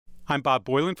I'm Bob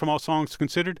Boylan from All Songs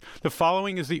Considered. The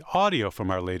following is the audio from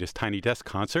our latest Tiny Desk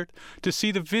concert. To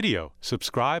see the video,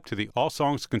 subscribe to the All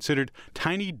Songs Considered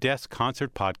Tiny Desk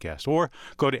Concert podcast or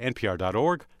go to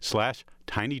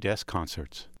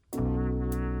npr.org/tinydeskconcerts.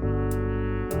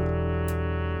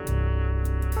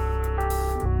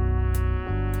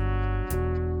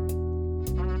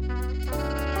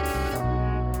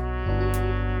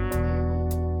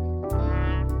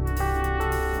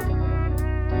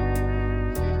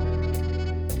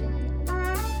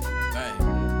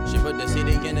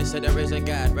 Said there is a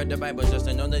God, read the Bible just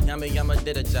to know that Yama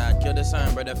did a job. Kill the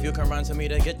sun, but if you can run to me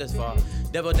to get this far.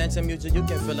 Devil dancing music, you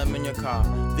can feel them in your car.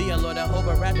 The Lord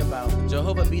Jehovah rap about.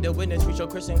 Jehovah be the witness, we show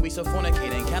Christian, we so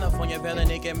fornicating. California veiling,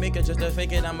 they can make it just to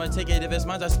fake it. I'ma take it, if it's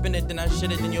mine, I spin it, then I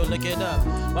shit it, then you'll look it up.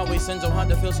 Why we sin so hard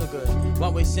to feel so good? Why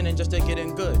we sinning just to get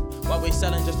in good? Why we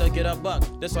selling just to get a buck?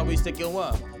 That's why we stick you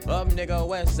up. Up, nigga,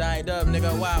 west side up,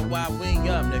 nigga, why we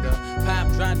up, nigga? Pop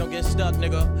dry, don't get stuck,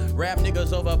 nigga. Rap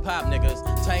niggas over pop niggas.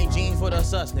 Tight jeans for the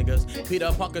sus, niggas.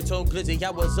 Peter Parker told Glizzy, yeah,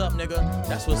 what's up, nigga?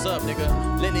 That's what's up, nigga.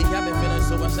 Lately, I've been feeling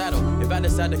suicidal. If I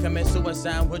decide to commit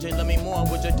suicide, would you love me more?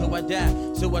 Would you do or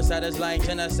die? Suicide is like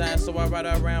genocide, so I ride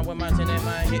around with my tin in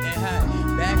mind getting high.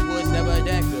 Backwoods never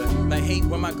that good. I hate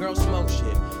when my girl smoke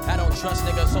shit. I don't trust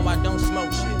niggas, so I don't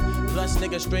smoke shit. Plus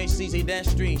nigga straight CZ, that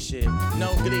street shit.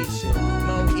 No glee shit,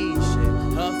 Mo E shit.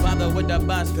 Her father with the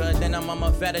box cut, then I'm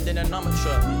mama fatter than an armor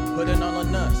truck. Put it all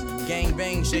on us. Gang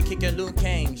bang shit, kick your Luke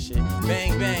Kang shit.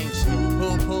 Bang bang shit.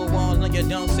 Pull walls like you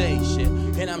don't say shit.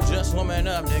 And I'm just warming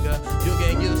up, nigga. You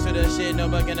get used to the shit, no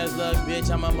beginner's luck,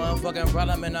 bitch. I'm a motherfucking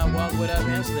problem and I walk with a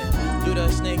hamster. Do the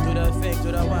snake, do the fake,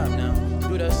 do the wop now.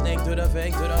 Do the snake, do the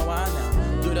fake, do the wop now.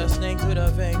 Do the snake, do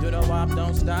the fake, do the wop.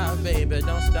 Don't stop, baby,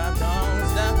 don't stop, don't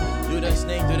stop. Do the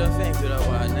snake, do the fake, do the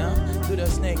wop now. Do the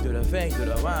snake, do the fake, do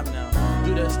the wop now.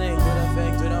 Do the snake, do the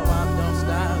fake, do the wop. Don't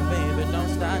stop, baby, don't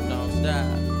stop, don't stop.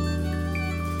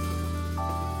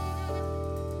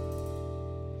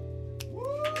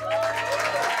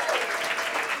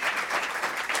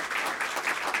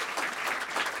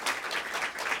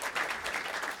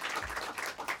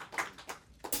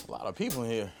 A lot of people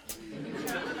here.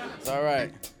 It's all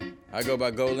right. I go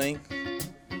by GoLink.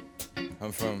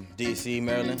 I'm from D.C.,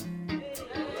 Maryland.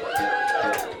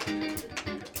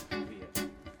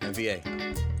 And VA.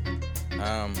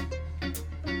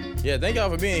 Yeah, thank y'all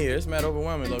for being here. It's mad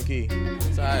overwhelming, low key.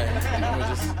 It's all right.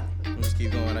 I'm just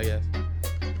keep going, I guess.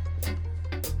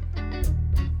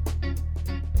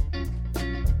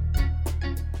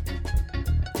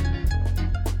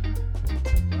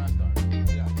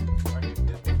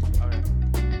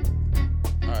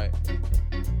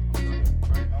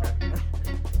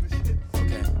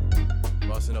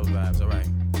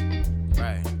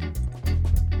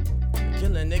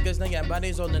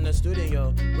 Bodies all in the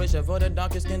studio. Wish for the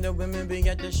darkest skin, the women be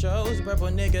at the shows. Purple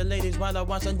nigga ladies while I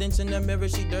watch her dance in the mirror.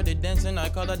 She dirty dancing. I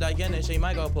call her Diana. She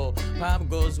might go pull. Pop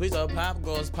goes, weasel pop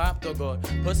goes, pop the gourd.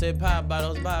 Pussy pop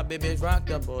bottles, Bob babies rock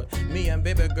the board. Me and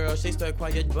baby girl, she still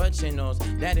quiet but she knows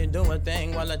daddy do a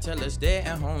thing while I tell her stay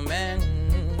at home. Man,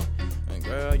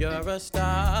 girl you're a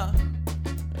star.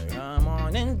 Come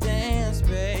on and dance,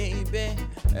 baby,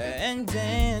 and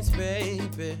dance,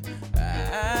 baby.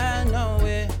 I know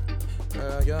it.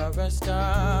 Girl, you're a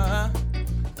star.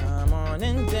 Come on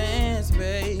and dance,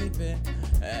 baby.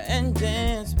 And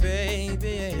dance,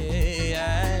 baby.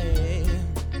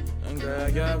 Girl,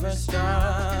 you're a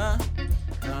star.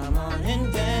 Come on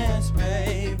and dance,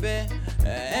 baby.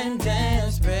 And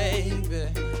dance, baby.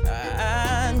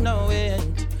 I know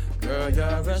it. Girl,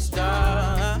 you're a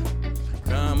star.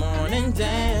 Come on and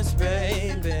dance,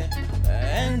 baby.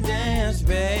 And dance,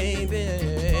 baby.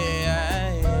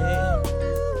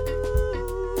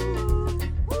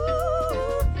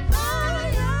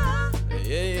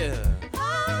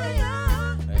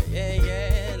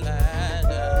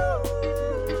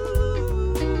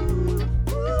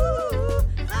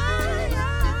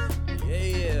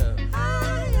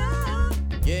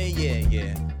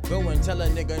 Tell a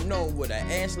nigga no with an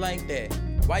ass like that.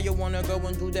 Why you wanna go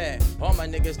and do that? All my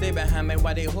niggas stay behind me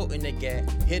while they holding the gap.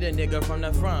 Hit a nigga from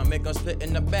the front, make him split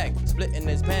in the back. Splitting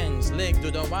his pants, leg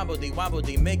through the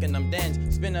wobbly, making them dance.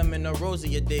 Spin him in the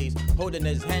rosier days. Holding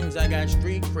his hands, I got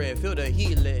street cred, feel the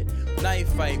heat lit. Knife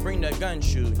fight, bring the gun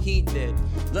shoot, he did.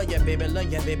 Love ya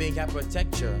baby, I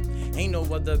protect ya. Ain't no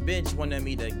other bitch wanted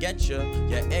me to get ya.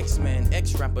 Your X-Man,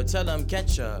 X-rapper, tell him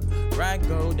catch ya. Right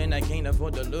gold, then I can't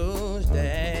afford to lose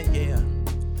that, yeah.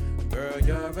 Girl,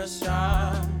 you're a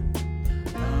star.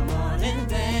 Come on and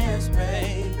dance,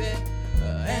 baby.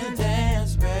 And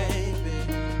dance,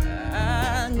 baby.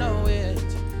 I know it.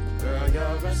 Girl,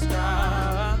 you're a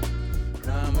star.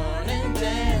 Come on and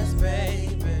dance, baby.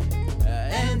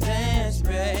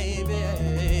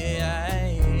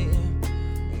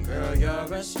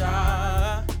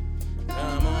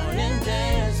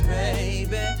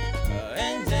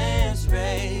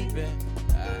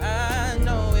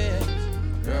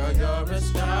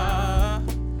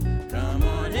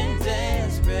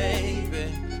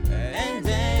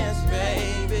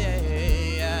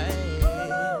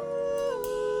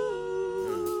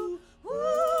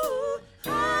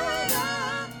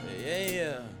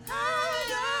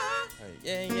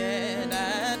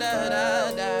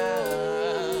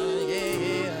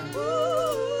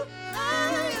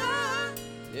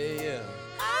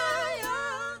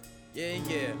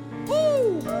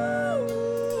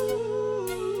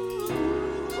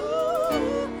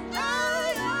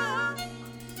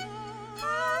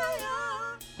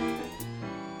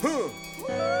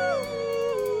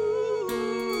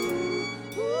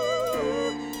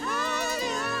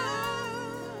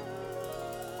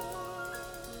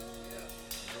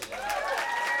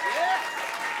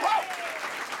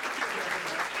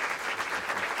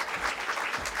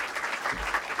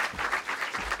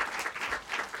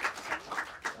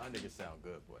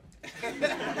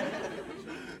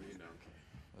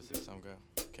 What's this, some girl?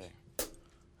 Okay.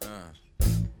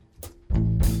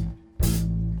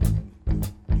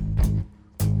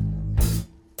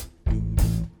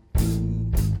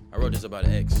 I wrote this about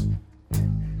an ex.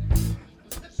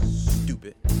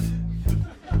 Stupid. All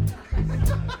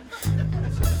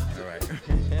right.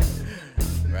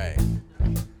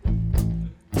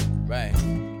 Right.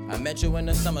 I met you in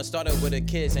the summer, started with a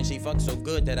kiss, and she fucked so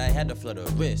good that I had to flutter her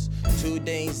wrist. 2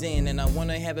 days in, and I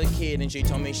wanna have a kid, and she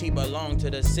told me she belonged to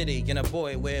the city. And a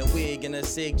boy wear a wig and a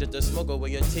cig just to smoke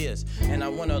away your tears. And I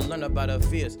wanna learn about her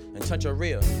fears and touch her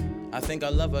real. I think I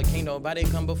love her, can't nobody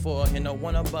come before her, and no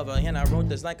one above her. And I wrote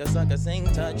this like a sucker, sing,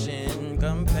 touching,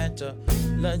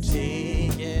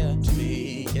 compatibility, yeah,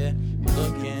 yeah.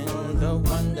 Looking the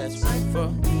one that's right for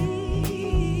me.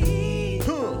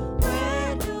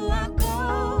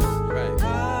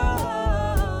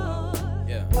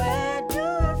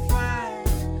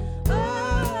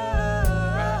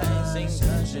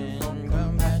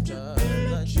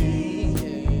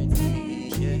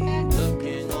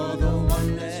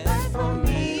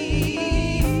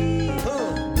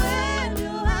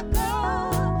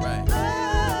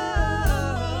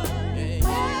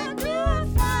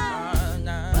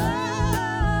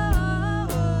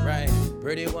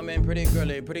 Pretty woman, pretty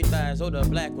girly, pretty thighs, older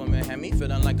black woman, had me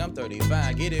feeling like I'm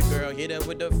 35. Get it, girl, hit it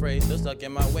with the phrase, still stuck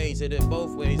in my ways, hit it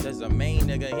both ways. There's a main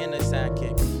nigga and a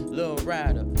sidekick, little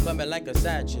rider, bumping like a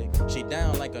side chick. She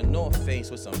down like a North Face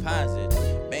with some posits.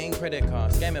 Bang credit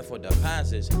card, scamming for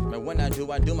deposits. But when I do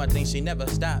my thing, she never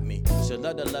stop me. She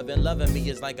love the loving me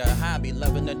is like a hobby.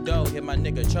 Loving the dough, hit my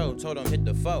nigga Cho, told him hit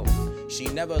the foe. She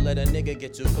never let a nigga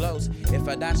get too close. If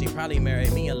I die, she probably marry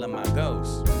me and love my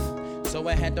ghost. So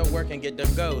I had to work and get the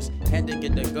ghost. Had to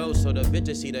get the ghost so the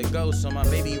bitches see the ghost. So my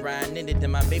baby riding in it,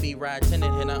 then my baby ride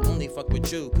tenant. And I only fuck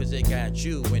with you, cause it got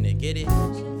you when it get it.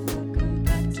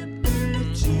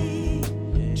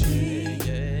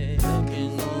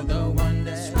 Looking for the one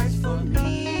that's right for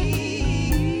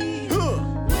me.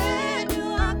 Where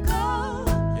do I go?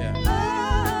 Yeah.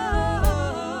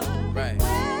 Oh, right.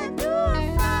 Where do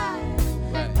I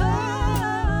find? Right. Oh,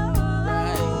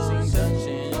 rising,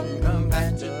 touching, come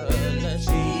back to.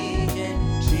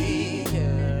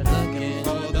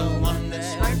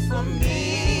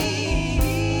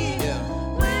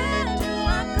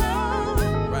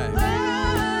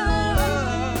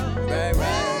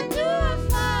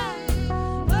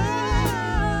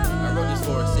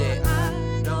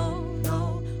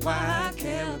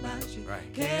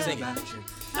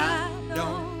 I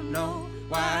don't know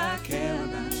why I care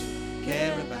about you,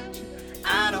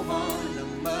 I don't wanna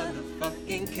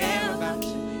motherfucking care about you,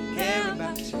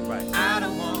 Right. I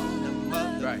don't wanna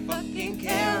motherfucking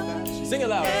care about you. Sing it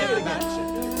loud, sing it again.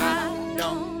 I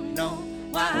don't know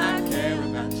why I care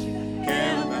about you,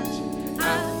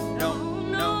 I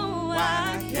don't know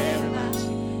why I care about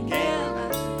you,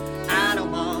 I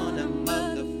don't wanna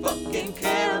motherfucking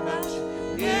care about you,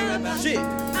 Shit.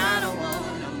 I don't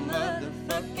wanna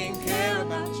motherfucking care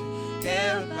about you,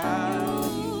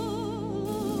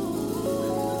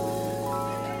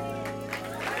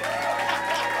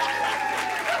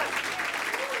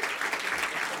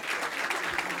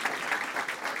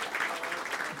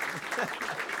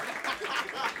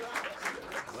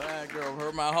 Well, that girl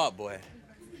hurt my heart, boy.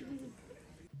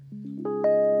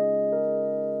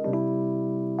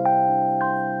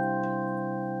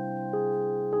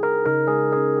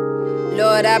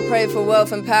 Lord, I pray for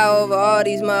wealth and power over all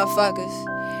these motherfuckers.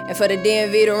 And for the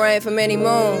DMV to reign for many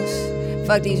moons.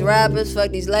 Fuck these rappers,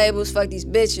 fuck these labels, fuck these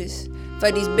bitches.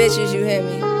 Fuck these bitches, you hear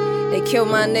me? They killed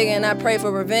my nigga and I pray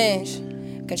for revenge.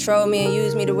 Control me and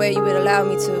use me the way you would allow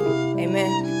me to.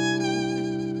 Amen.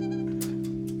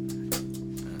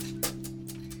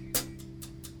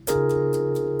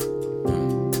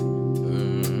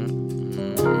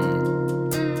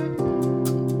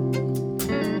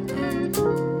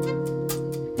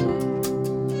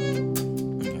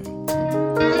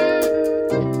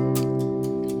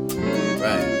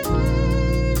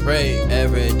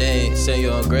 Say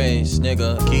your grace,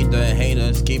 nigga. Keep the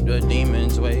haters, keep the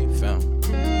demons away from.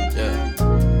 Yeah.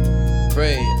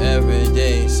 Pray every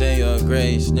day, say your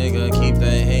grace, nigga. Keep the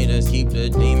haters, keep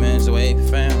the demons away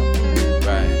from.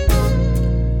 Right.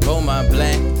 Hold my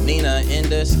black Nina in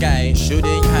the sky, shoot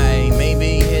it high.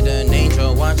 Maybe hit an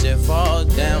angel, watch it fall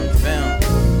down, fam.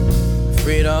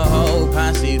 Free the whole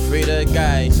posse, free the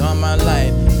guys all my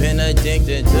life. Been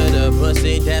addicted to the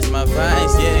pussy, that's my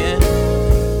vice, yeah.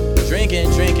 Drinking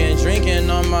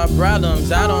on my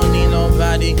problems. I don't need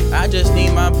nobody, I just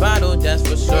need my bottle, that's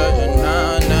for certain.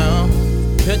 Nah.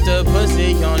 Put the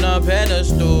pussy on a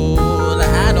pedestal.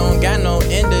 I don't got no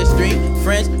industry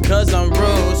friends, cause I'm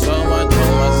rude. So I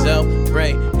told myself,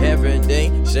 pray every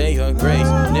day, say your grace.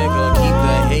 Nigga, keep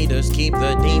the haters, keep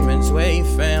the demons away,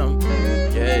 fam.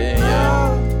 Yeah,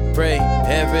 yeah. Pray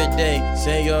every day,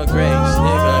 say your grace.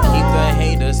 Nigga, keep the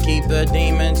haters, keep the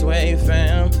demons away,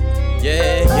 fam.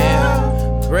 Yeah,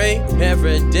 yeah. Pray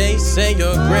every day, say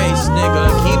your grace.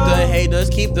 Nigga, keep the haters,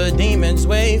 keep the demons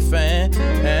away, fam.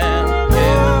 Yeah.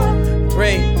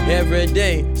 Pray every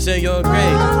day, say your grace.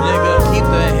 Nigga, keep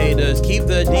the haters, keep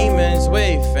the demons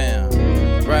away, fam.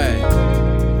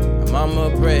 Right. Mama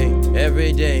pray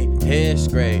every day, head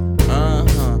straight.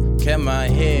 Kept my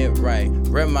head right,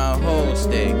 rep my whole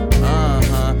state.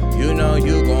 You know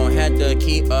you gon' have to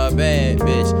keep a bad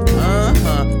bitch.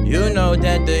 You know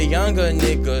that the younger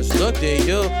niggas look at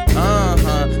you.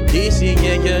 DC,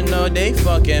 yeah, you know they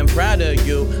fucking proud of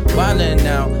you. Wildin'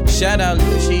 out, shout out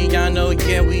Luciano,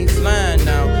 yeah, we flyin'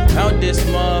 out. Out this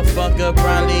motherfucker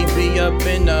probably be up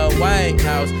in the White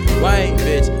House. White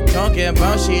bitch, talking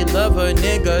about she love her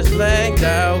niggas blacked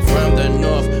out. From the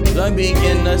north, plug be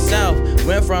in the south.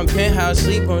 Went from penthouse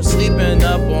sleeping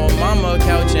up on mama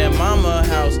couch and mama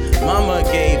house. Mama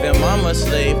gave and mama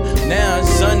slave. Now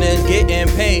son is getting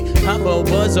paid. Papa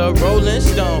was a Rolling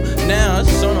Stone. Now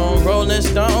son on Rolling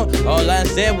Stone. All I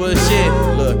said was shit.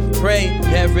 Look, pray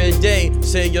every day,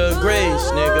 say your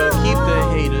grace, nigga. Keep the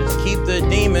haters, keep the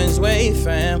demons away,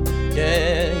 fam.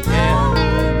 Yeah,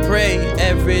 yeah. Pray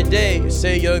every day,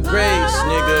 say your grace,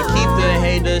 nigga. Keep the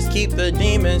haters, keep the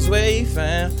demons away,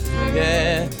 fam.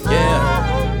 Yeah,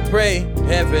 yeah. Pray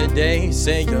every day,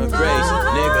 say your grace,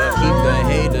 nigga. Keep the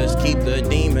haters, keep the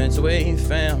demons away,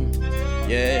 fam.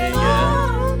 Yeah,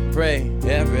 yeah. Pray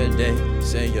every day,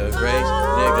 say your grace,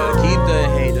 nigga. Keep the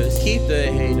haters, keep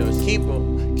the haters, keep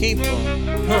them, keep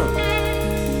them.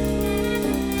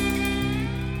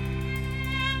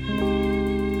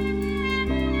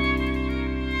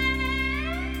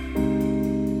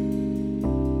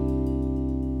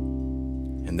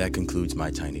 And that concludes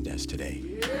my Tiny Desk today.